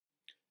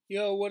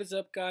Yo, what is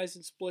up guys?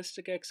 It's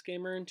Ballistic X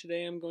Gamer and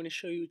today I'm going to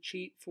show you a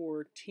cheat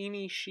for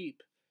Teeny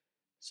Sheep.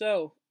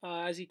 So,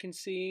 as you can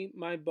see,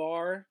 my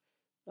bar,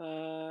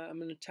 I'm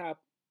going to tap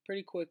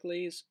pretty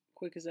quickly, as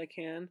quick as I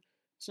can.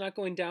 It's not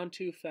going down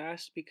too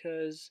fast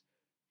because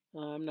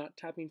I'm not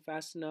tapping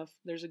fast enough.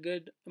 There's a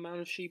good amount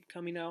of sheep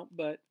coming out,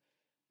 but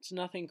it's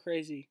nothing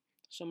crazy.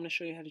 So I'm going to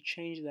show you how to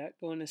change that.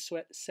 Go into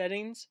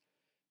settings,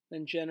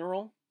 then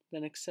general,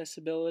 then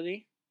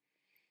accessibility,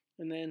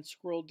 and then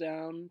scroll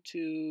down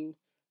to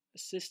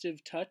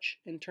assistive touch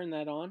and turn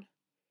that on.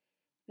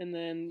 And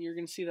then you're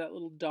going to see that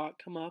little dot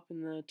come up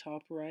in the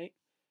top right.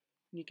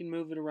 You can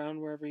move it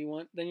around wherever you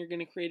want. Then you're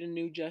going to create a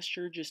new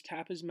gesture. Just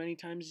tap as many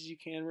times as you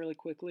can really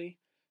quickly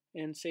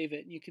and save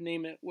it. You can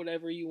name it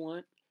whatever you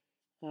want.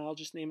 I'll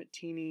just name it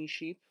Teeny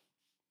Sheep.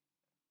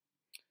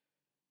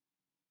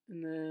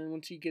 And then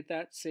once you get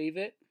that, save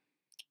it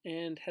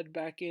and head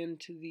back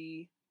into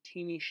the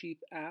Teeny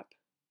Sheep app.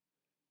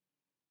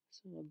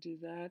 So I'll do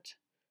that.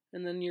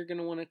 And then you're going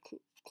to want to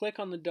click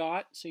on the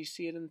dot so you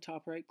see it in the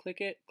top right.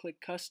 Click it, click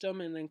custom,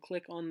 and then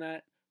click on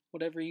that,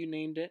 whatever you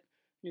named it.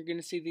 You're going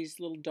to see these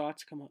little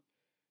dots come up.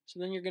 So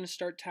then you're going to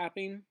start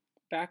tapping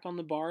back on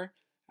the bar.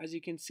 As you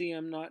can see,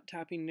 I'm not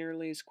tapping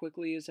nearly as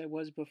quickly as I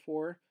was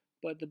before,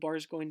 but the bar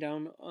is going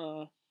down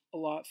a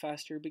lot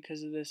faster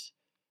because of this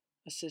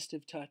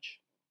assistive touch.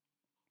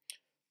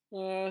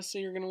 So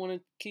you're going to want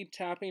to keep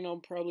tapping. I'll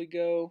probably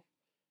go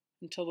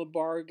until the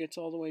bar gets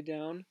all the way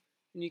down.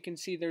 And you can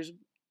see there's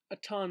a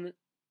ton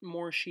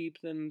more sheep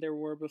than there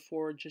were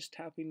before just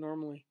tapping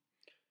normally.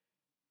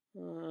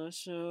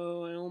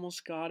 So I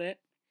almost got it.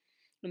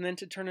 And then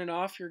to turn it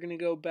off, you're going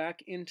to go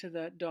back into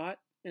that dot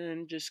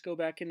and just go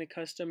back into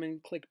custom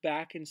and click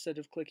back instead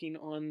of clicking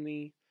on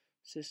the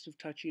assistive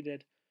touch you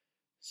did.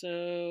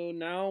 So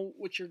now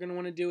what you're going to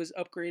want to do is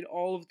upgrade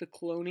all of the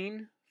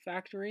cloning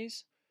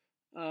factories.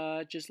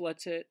 Just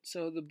lets it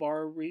so the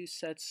bar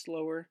resets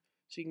slower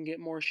so you can get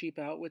more sheep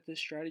out with this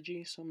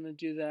strategy. So I'm going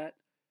to do that.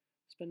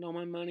 Spend all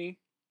my money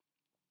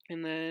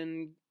and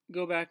then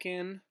go back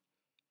in.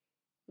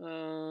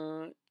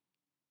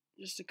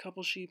 Just a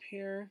couple sheep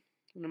here.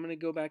 And I'm going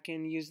to go back in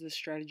and use this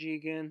strategy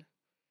again.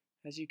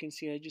 As you can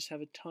see, I just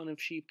have a ton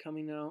of sheep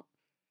coming out.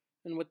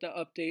 And with the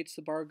updates,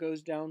 the bar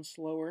goes down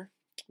slower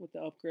with the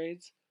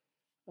upgrades.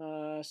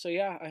 So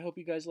yeah, I hope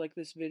you guys like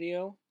this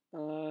video.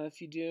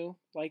 If you do,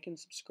 like and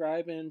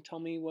subscribe and tell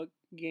me what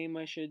game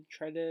I should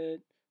try to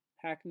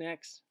hack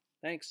next.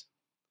 Thanks.